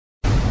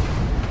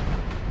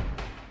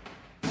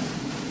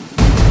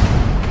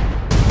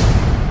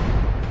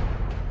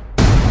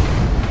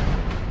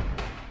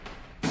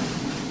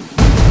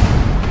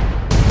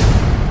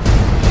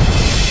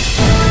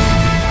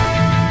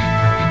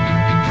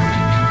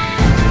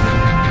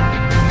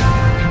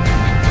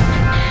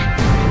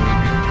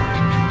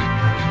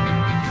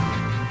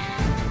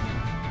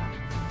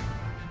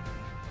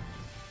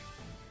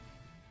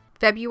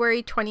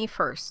February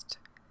 21st.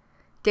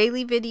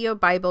 Daily Video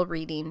Bible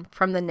Reading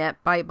from the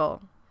Net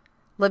Bible.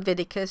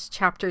 Leviticus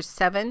chapters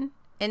 7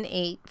 and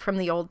 8 from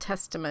the Old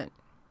Testament.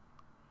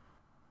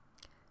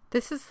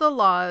 This is the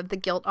law of the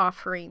guilt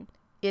offering.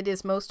 It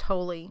is most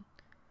holy.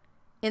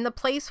 In the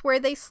place where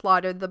they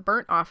slaughtered the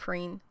burnt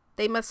offering,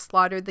 they must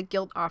slaughter the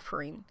guilt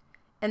offering,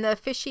 and the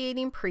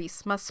officiating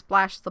priest must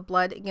splash the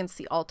blood against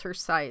the altar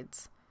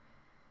sides.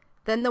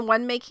 Then the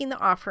one making the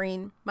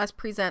offering must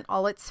present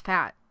all its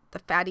fat, the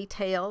fatty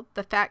tail,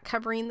 the fat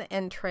covering the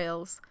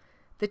entrails,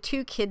 the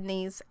 2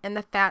 kidneys, and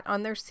the fat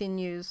on their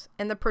sinews,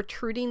 and the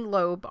protruding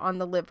lobe on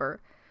the liver,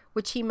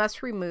 which he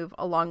must remove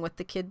along with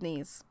the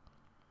kidneys.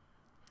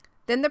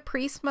 Then the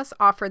priest must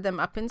offer them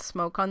up in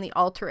smoke on the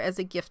altar as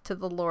a gift to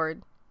the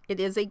Lord. It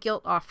is a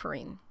guilt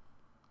offering.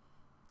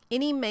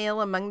 Any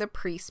male among the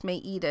priests may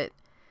eat it.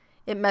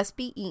 It must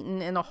be eaten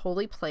in a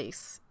holy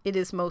place. It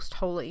is most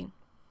holy.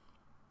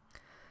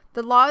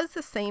 The law is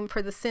the same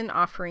for the sin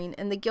offering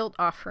and the guilt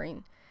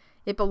offering.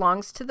 It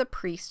belongs to the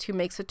priest who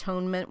makes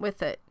atonement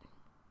with it.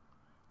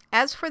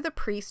 As for the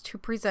priest who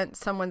presents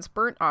someone's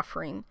burnt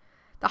offering,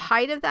 the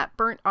height of that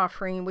burnt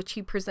offering which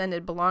he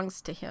presented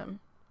belongs to him.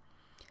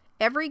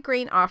 Every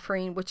grain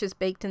offering which is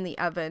baked in the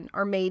oven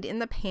or made in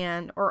the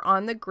pan or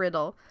on the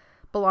griddle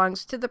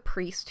belongs to the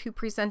priest who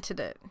presented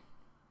it.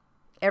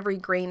 Every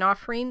grain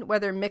offering,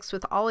 whether mixed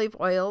with olive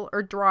oil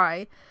or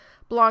dry,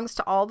 belongs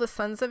to all the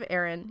sons of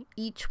Aaron,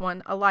 each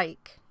one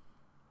alike.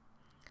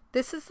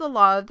 This is the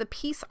law of the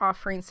peace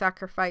offering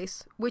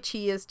sacrifice which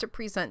he is to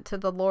present to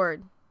the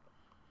Lord.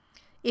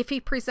 If he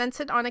presents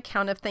it on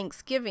account of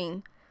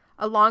thanksgiving,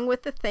 along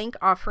with the thank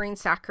offering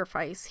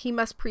sacrifice, he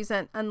must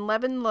present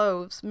unleavened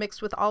loaves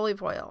mixed with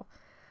olive oil,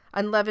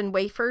 unleavened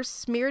wafers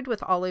smeared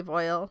with olive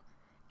oil,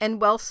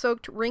 and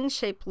well-soaked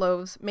ring-shaped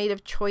loaves made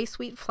of choice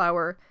wheat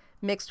flour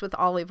mixed with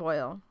olive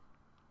oil.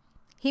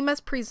 He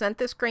must present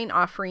this grain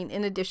offering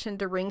in addition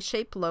to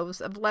ring-shaped loaves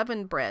of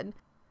leavened bread,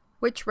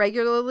 which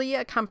regularly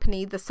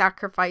accompany the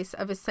sacrifice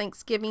of his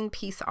Thanksgiving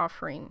peace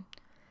offering.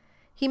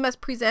 He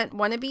must present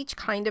one of each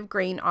kind of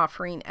grain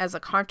offering as a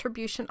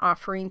contribution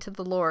offering to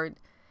the Lord.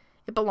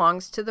 It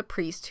belongs to the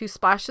priest who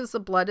splashes the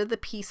blood of the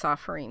peace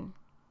offering.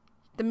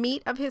 The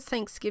meat of his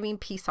Thanksgiving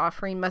peace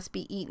offering must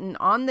be eaten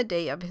on the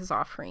day of his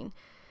offering.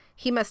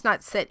 He must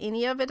not set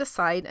any of it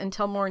aside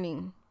until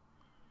morning.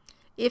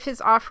 If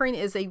his offering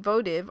is a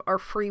votive or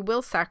free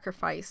will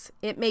sacrifice,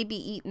 it may be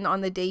eaten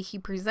on the day he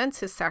presents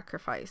his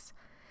sacrifice,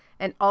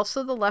 and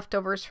also the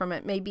leftovers from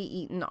it may be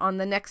eaten on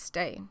the next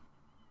day.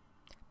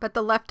 But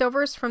the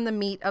leftovers from the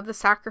meat of the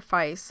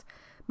sacrifice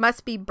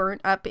must be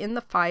burnt up in the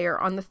fire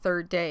on the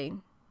 3rd day.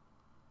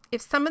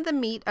 If some of the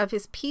meat of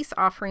his peace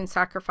offering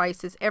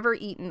sacrifice is ever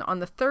eaten on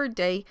the 3rd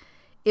day,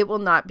 it will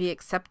not be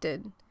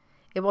accepted.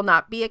 It will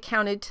not be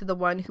accounted to the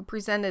one who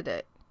presented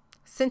it,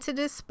 since it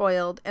is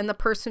spoiled, and the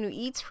person who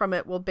eats from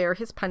it will bear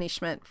his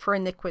punishment for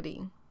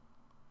iniquity.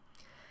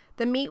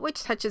 The meat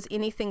which touches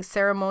anything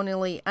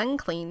ceremonially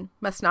unclean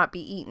must not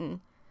be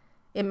eaten.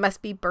 It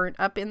must be burnt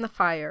up in the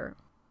fire.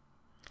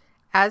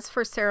 As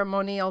for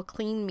ceremonial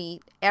clean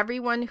meat,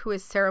 everyone who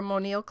is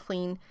ceremonial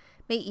clean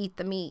may eat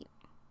the meat.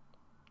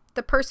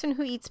 The person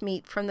who eats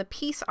meat from the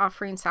peace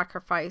offering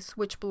sacrifice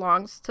which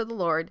belongs to the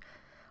Lord,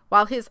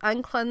 while his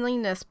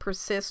uncleanliness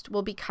persists,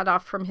 will be cut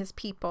off from his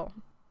people.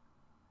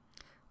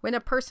 When a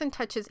person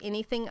touches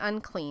anything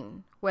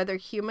unclean, whether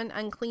human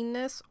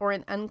uncleanness or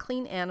an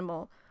unclean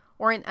animal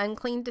or an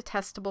unclean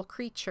detestable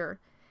creature,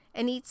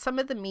 and eats some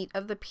of the meat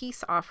of the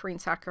peace offering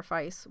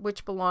sacrifice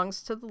which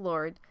belongs to the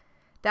Lord,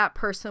 that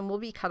person will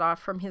be cut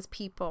off from his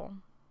people.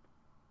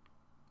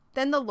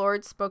 Then the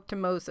Lord spoke to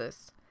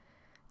Moses,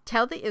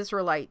 "Tell the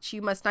Israelites,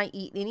 you must not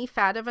eat any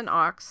fat of an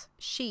ox,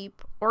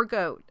 sheep, or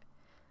goat.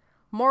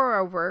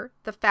 Moreover,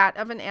 the fat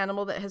of an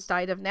animal that has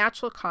died of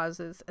natural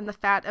causes and the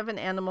fat of an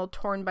animal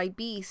torn by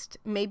beast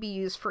may be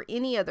used for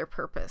any other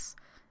purpose,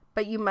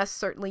 but you must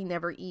certainly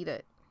never eat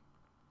it.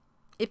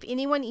 If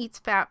anyone eats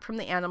fat from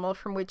the animal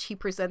from which he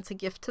presents a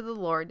gift to the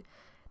Lord,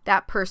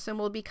 that person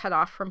will be cut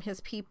off from his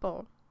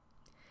people.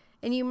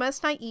 And you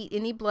must not eat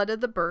any blood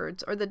of the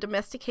birds or the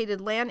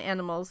domesticated land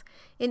animals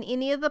in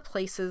any of the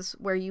places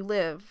where you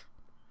live.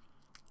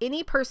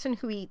 Any person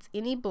who eats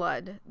any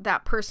blood,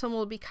 that person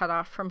will be cut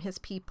off from his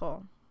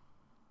people."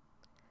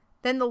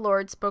 Then the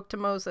Lord spoke to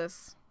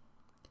Moses,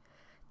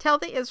 "Tell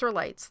the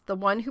Israelites, the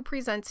one who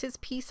presents his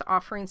peace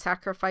offering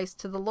sacrifice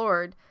to the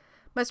Lord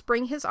must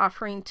bring his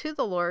offering to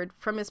the Lord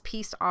from his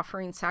peace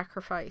offering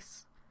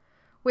sacrifice.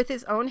 With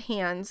his own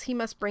hands he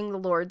must bring the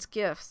Lord's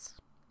gifts.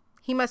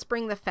 He must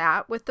bring the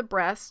fat with the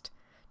breast,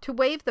 to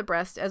wave the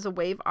breast as a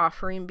wave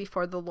offering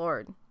before the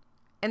Lord.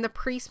 And the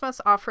priest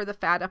must offer the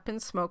fat up in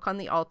smoke on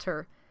the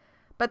altar,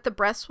 but the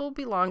breast will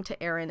belong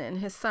to Aaron and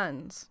his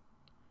sons.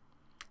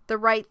 The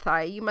right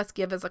thigh you must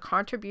give as a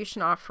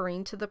contribution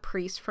offering to the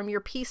priest from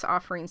your peace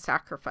offering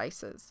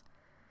sacrifices.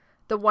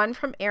 The one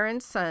from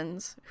Aaron's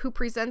sons, who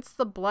presents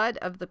the blood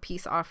of the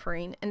peace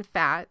offering and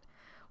fat,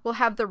 will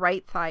have the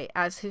right thigh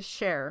as his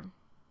share.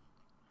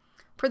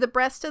 For the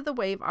breast of the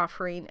wave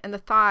offering and the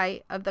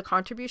thigh of the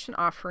contribution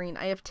offering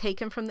I have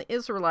taken from the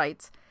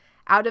Israelites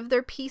out of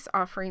their peace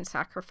offering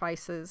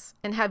sacrifices,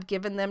 and have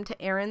given them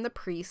to Aaron the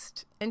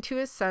priest and to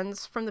his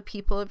sons from the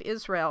people of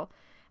Israel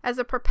as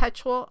a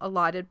perpetual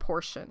allotted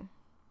portion.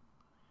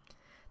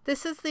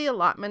 This is the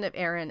allotment of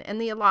Aaron and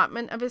the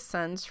allotment of his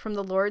sons from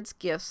the Lord's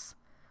gifts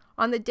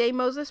on the day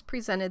Moses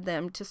presented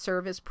them to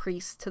serve as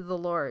priests to the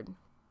Lord.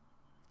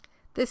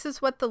 This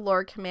is what the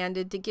Lord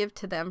commanded to give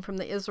to them from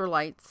the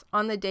Israelites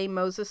on the day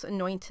Moses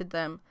anointed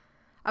them,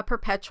 a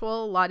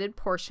perpetual allotted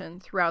portion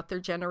throughout their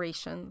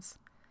generations.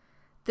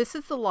 This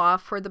is the law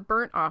for the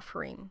burnt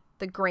offering,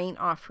 the grain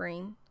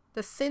offering,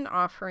 the sin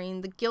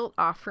offering, the guilt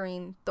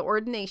offering, the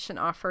ordination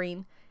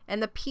offering,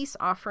 and the peace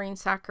offering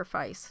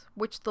sacrifice,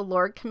 which the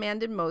Lord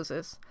commanded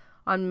Moses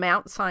on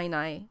Mount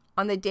Sinai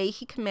on the day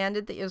he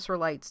commanded the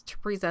Israelites to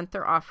present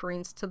their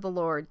offerings to the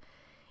Lord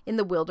in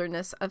the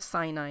wilderness of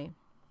Sinai.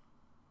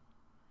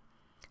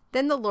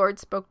 Then the Lord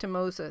spoke to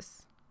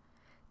Moses,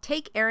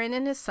 "Take Aaron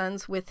and his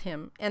sons with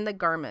him, and the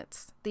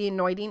garments, the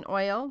anointing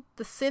oil,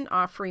 the sin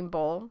offering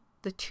bowl,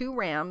 the 2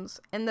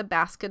 rams, and the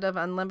basket of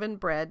unleavened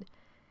bread,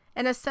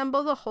 and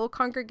assemble the whole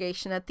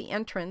congregation at the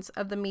entrance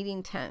of the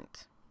meeting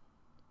tent."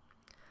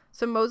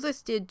 So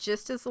Moses did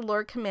just as the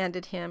Lord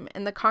commanded him,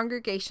 and the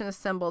congregation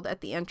assembled at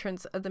the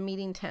entrance of the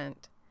meeting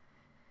tent.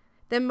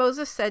 Then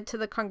Moses said to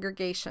the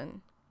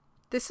congregation,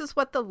 "This is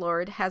what the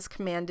Lord has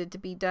commanded to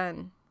be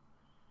done."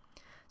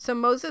 So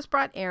Moses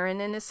brought Aaron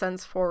and his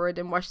sons forward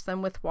and washed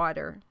them with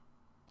water.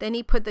 Then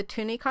he put the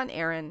tunic on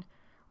Aaron,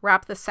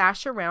 wrapped the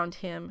sash around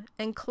him,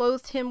 and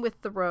clothed him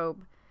with the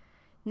robe.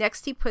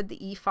 Next he put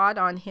the ephod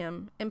on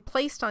him, and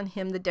placed on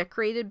him the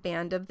decorated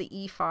band of the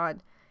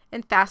ephod,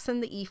 and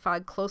fastened the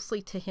ephod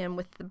closely to him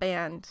with the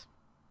band.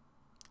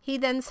 He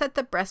then set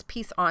the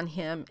breastpiece on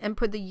him, and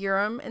put the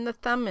Urim and the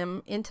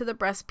Thummim into the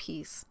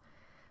breastpiece.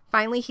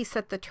 Finally he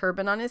set the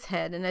turban on his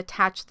head, and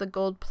attached the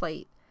gold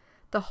plate,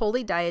 the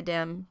holy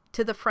diadem,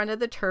 to the front of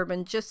the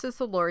turban, just as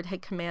the Lord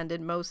had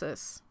commanded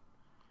Moses.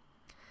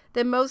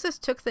 Then Moses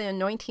took the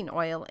anointing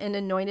oil and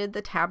anointed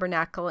the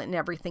tabernacle and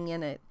everything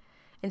in it,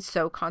 and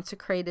so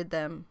consecrated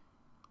them.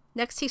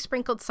 Next he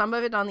sprinkled some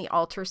of it on the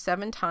altar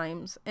 7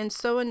 times, and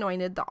so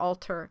anointed the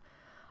altar,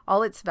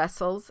 all its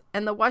vessels,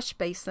 and the wash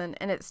basin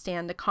and its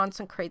stand to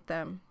consecrate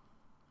them.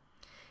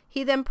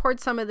 He then poured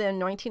some of the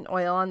anointing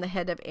oil on the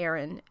head of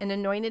Aaron, and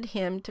anointed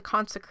him to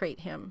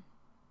consecrate him.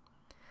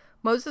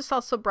 Moses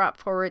also brought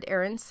forward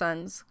Aaron's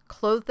sons,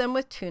 clothed them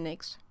with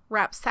tunics,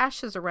 wrapped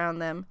sashes around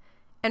them,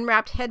 and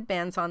wrapped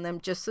headbands on them,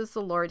 just as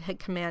the Lord had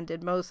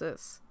commanded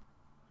Moses.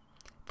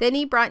 Then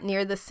he brought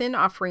near the sin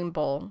offering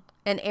bowl,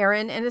 and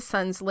Aaron and his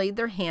sons laid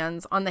their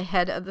hands on the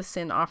head of the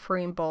sin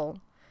offering bowl,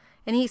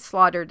 and he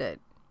slaughtered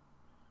it.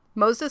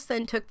 Moses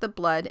then took the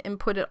blood and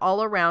put it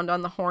all around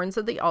on the horns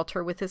of the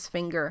altar with his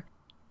finger,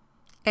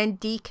 and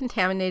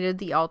decontaminated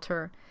the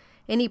altar,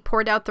 and he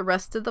poured out the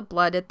rest of the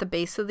blood at the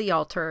base of the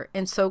altar,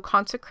 and so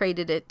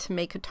consecrated it to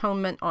make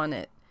atonement on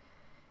it.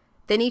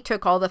 Then he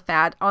took all the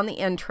fat on the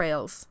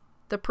entrails,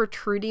 the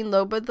protruding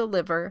lobe of the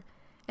liver,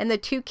 and the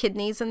 2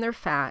 kidneys and their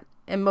fat,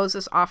 and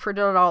Moses offered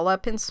it all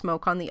up in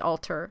smoke on the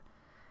altar.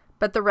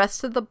 But the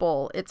rest of the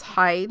bull, its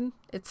hide,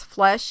 its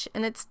flesh,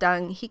 and its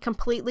dung, he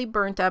completely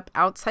burnt up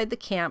outside the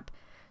camp,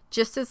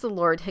 just as the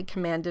Lord had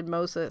commanded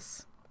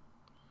Moses.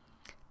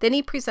 Then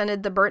he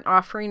presented the burnt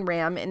offering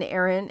ram, and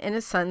Aaron and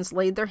his sons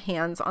laid their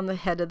hands on the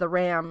head of the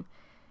ram,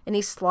 and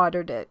he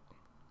slaughtered it.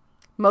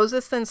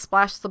 Moses then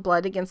splashed the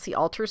blood against the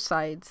altar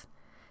sides.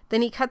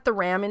 Then he cut the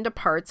ram into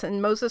parts,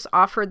 and Moses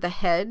offered the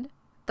head,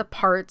 the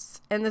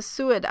parts, and the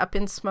suet up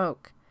in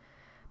smoke.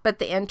 But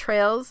the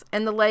entrails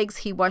and the legs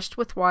he washed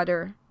with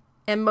water,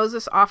 and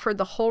Moses offered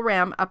the whole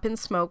ram up in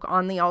smoke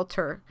on the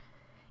altar.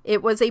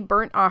 It was a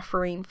burnt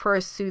offering for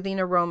a soothing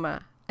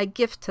aroma, a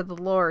gift to the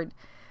Lord,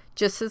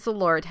 just as the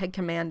Lord had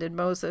commanded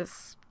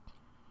Moses.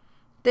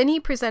 Then he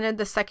presented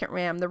the second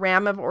ram, the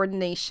ram of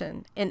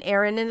ordination, and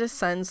Aaron and his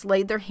sons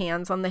laid their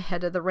hands on the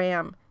head of the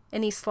ram,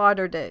 and he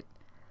slaughtered it.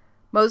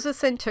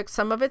 Moses then took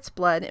some of its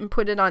blood and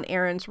put it on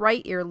Aaron's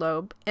right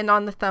earlobe, and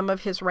on the thumb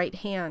of his right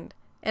hand,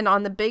 and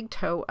on the big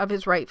toe of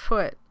his right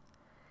foot.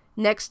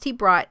 Next he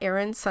brought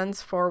Aaron's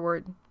sons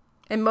forward,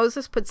 and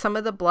Moses put some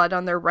of the blood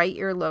on their right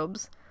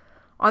earlobes,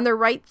 on their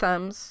right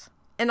thumbs,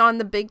 and on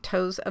the big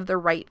toes of their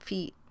right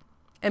feet.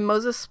 And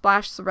Moses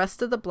splashed the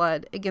rest of the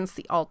blood against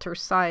the altar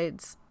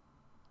sides.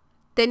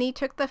 Then he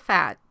took the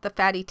fat, the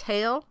fatty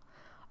tail,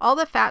 all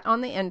the fat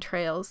on the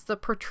entrails, the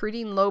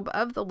protruding lobe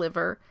of the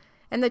liver,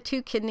 and the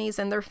 2 kidneys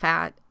and their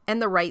fat,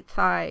 and the right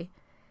thigh.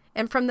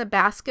 And from the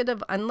basket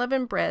of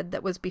unleavened bread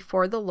that was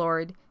before the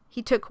Lord,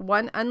 he took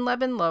 1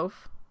 unleavened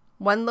loaf,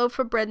 1 loaf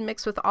of bread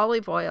mixed with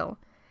olive oil,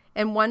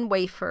 and 1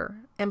 wafer,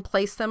 and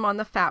placed them on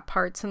the fat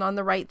parts and on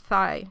the right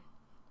thigh.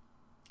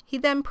 He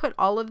then put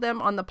all of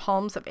them on the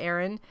palms of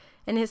Aaron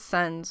and his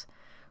sons,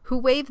 who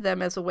waved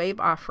them as a wave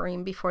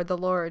offering before the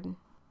Lord.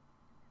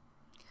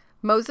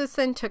 Moses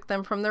then took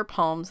them from their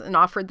palms and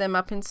offered them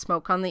up in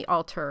smoke on the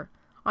altar,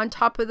 on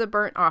top of the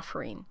burnt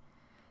offering.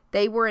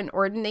 They were an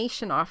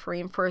ordination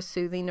offering for a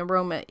soothing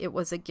aroma. It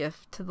was a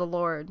gift to the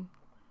Lord.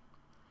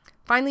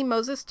 Finally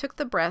Moses took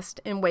the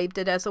breast and waved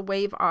it as a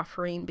wave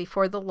offering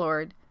before the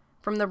Lord,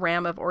 from the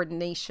ram of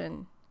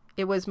ordination.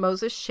 It was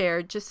Moses'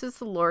 share, just as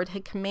the Lord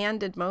had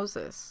commanded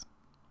Moses.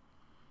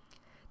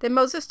 Then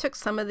Moses took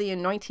some of the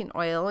anointing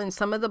oil and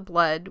some of the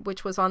blood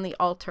which was on the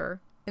altar,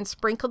 and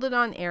sprinkled it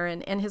on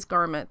Aaron and his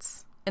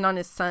garments, and on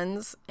his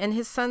sons and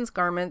his sons'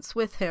 garments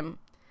with him.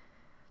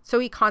 So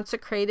he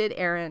consecrated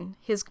Aaron,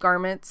 his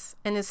garments,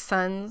 and his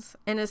sons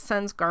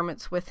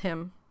garments with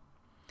him.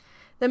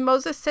 Then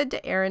Moses said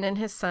to Aaron and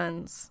his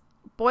sons,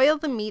 "Boil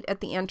the meat at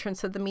the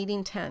entrance of the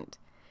meeting tent,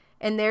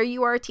 and there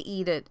you are to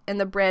eat it, and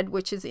the bread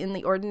which is in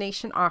the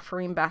ordination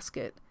offering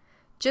basket,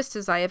 just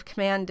as I have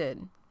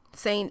commanded,"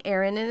 saying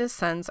Aaron and his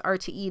sons are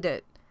to eat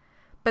it.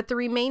 But the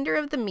remainder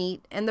of the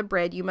meat and the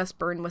bread you must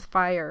burn with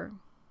fire.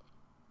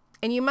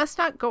 And you must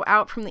not go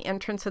out from the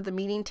entrance of the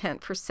meeting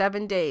tent for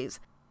 7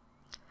 days,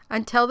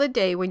 until the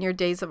day when your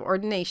days of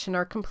ordination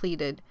are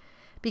completed,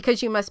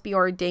 because you must be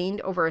ordained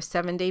over a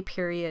 7-day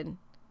period.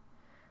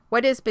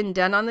 What has been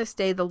done on this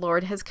day the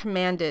Lord has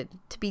commanded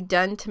to be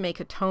done to make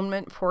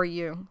atonement for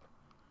you.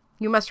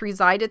 You must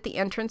reside at the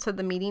entrance of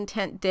the meeting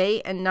tent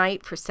day and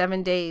night for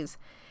 7 days,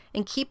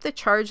 and keep the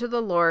charge of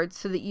the Lord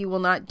so that you will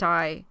not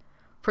die,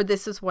 for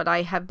this is what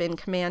I have been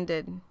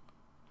commanded.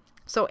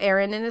 So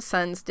Aaron and his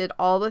sons did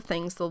all the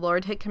things the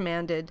Lord had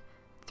commanded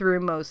through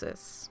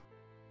Moses.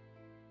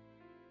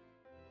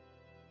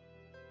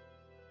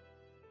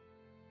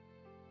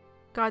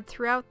 God,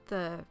 throughout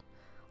the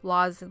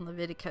laws in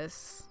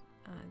Leviticus,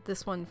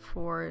 this one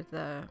for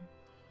the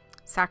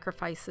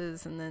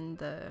sacrifices and then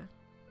the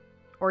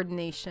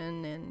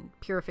ordination and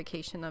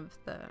purification of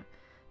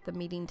the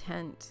meeting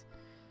tent,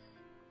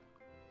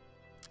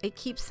 it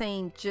keeps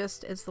saying,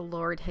 just as the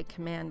Lord had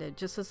commanded,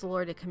 just as the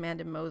Lord had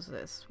commanded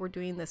Moses. We're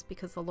doing this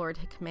because the Lord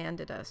had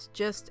commanded us,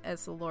 just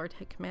as the Lord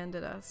had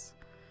commanded us.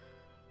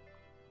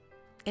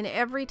 And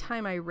every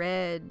time I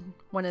read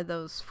one of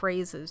those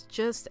phrases,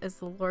 just as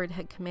the Lord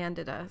had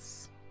commanded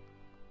us,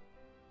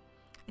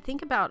 I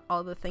think about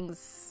all the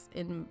things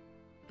in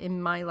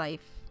my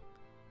life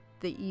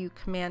that you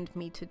command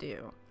me to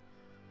do.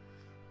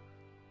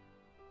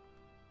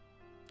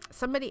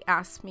 Somebody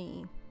asked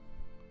me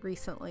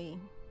recently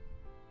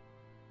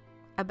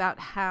about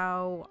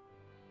how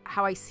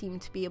I seem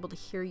to be able to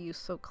hear you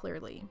so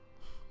clearly.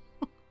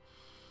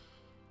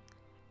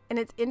 And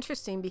it's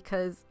interesting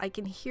because I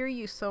can hear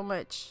you so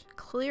much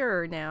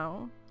clearer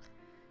now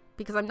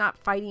because I'm not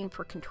fighting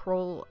for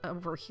control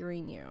over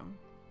hearing you.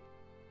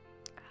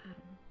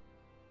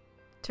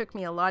 Took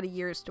me a lot of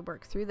years to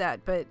work through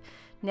that, but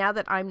now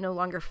that I'm no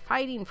longer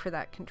fighting for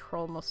that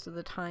control most of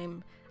the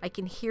time, I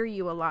can hear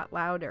you a lot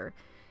louder.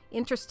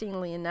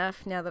 Interestingly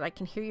enough, now that I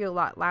can hear you a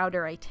lot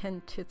louder, I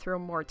tend to throw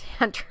more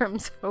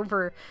tantrums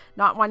over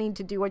not wanting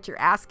to do what you're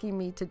asking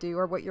me to do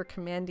or what you're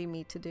commanding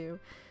me to do.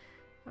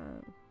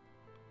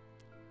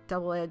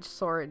 Double-edged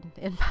sword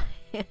in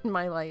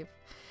my life.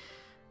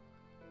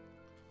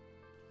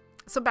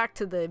 So back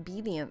to the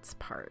obedience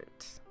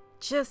part.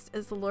 Just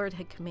as the Lord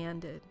had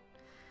commanded.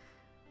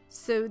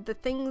 So the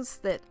things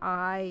that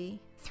I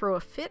throw a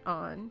fit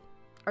on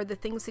are the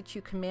things that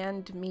you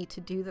command me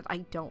to do that I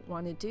don't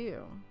want to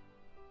do.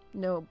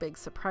 No big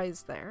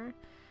surprise there.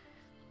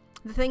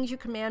 The things you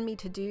command me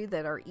to do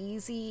that are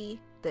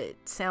easy,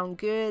 that sound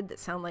good, that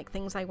sound like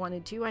things I want to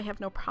do, I have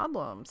no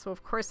problem. So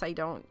of course I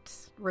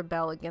don't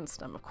rebel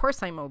against them. Of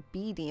course I'm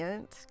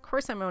obedient. Of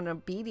course I'm an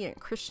obedient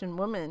Christian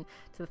woman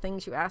to the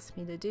things you ask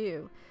me to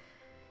do.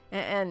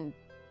 And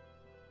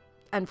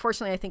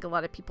unfortunately, I think a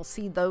lot of people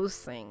see those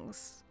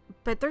things.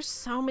 But there's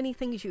so many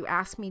things you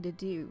ask me to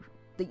do,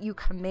 that you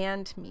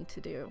command me to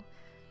do,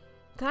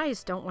 that I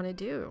just don't want to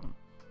do.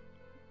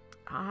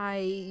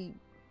 I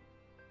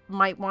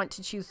might want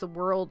to choose the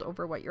world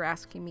over what you're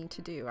asking me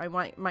to do. I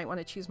might want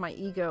to choose my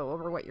ego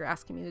over what you're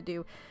asking me to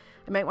do.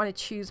 I might want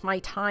to choose my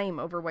time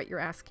over what you're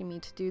asking me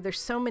to do. There's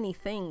so many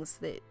things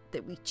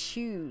that we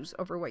choose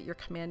over what you're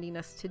commanding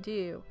us to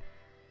do.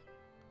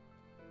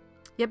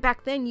 Yet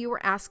back then you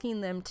were asking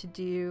them to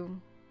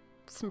do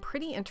some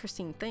pretty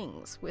interesting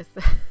things with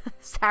the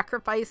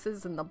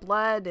sacrifices and the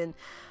blood and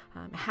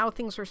how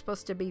things were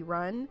supposed to be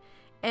run.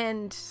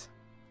 And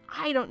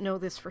I don't know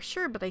this for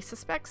sure, but I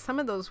suspect some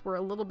of those were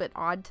a little bit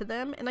odd to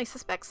them, and I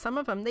suspect some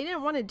of them they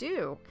didn't want to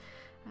do.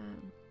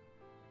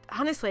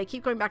 Honestly, I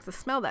keep going back to the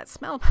smell. That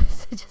smell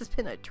must have just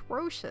been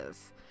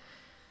atrocious.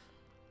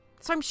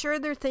 So I'm sure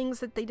there are things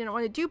that they didn't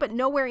want to do, but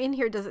nowhere in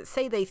here does it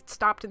say they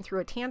stopped and threw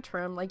a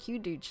tantrum like you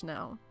do,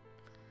 Janelle.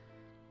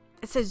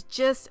 It says,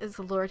 just as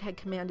the Lord had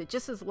commanded,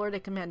 just as the Lord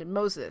had commanded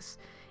Moses.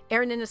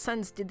 Aaron and his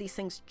sons did these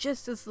things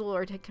just as the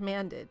Lord had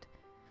commanded.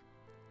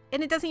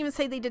 And it doesn't even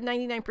say they did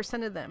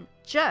 99% of them.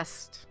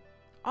 Just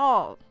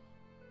all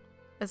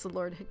as the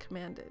Lord had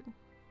commanded.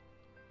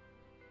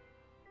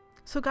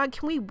 So God,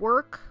 can we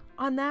work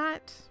on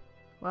that?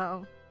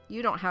 Well,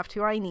 you don't have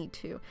to. I need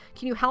to.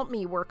 Can you help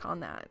me work on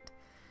that?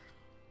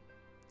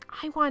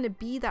 I want to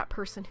be that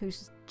person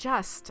who's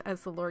just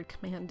as the Lord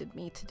commanded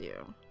me to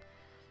do.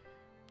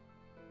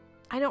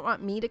 I don't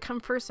want me to come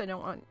first. I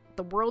don't want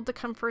the world to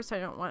come first. I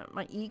don't want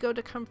my ego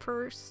to come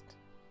first.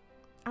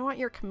 I want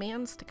your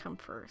commands to come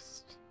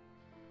first.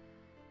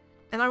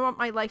 And I want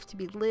my life to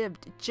be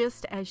lived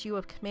just as you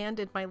have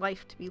commanded my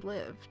life to be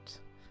lived.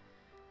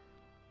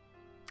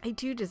 I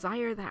do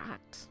desire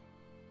that.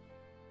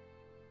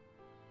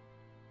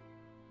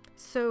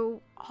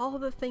 So all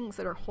the things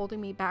that are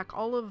holding me back,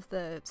 all of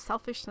the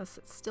selfishness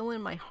that's still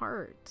in my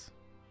heart,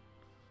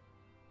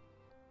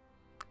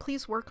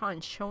 please work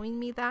on showing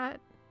me that.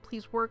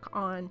 Please work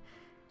on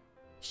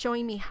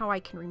showing me how I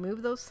can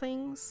remove those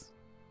things.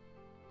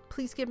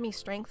 Please give me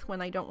strength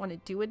when I don't want to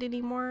do it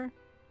anymore,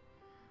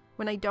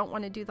 when I don't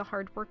want to do the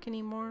hard work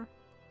anymore.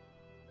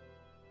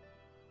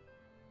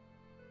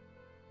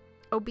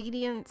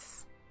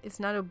 Obedience is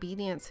not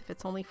obedience if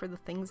it's only for the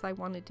things I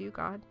want to do,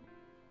 God.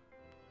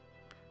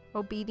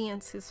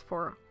 Obedience is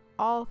for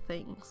all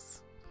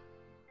things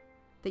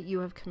that you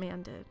have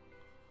commanded.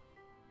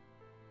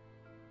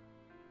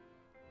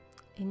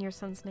 In your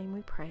Son's name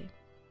we pray.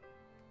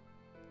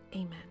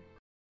 Amen.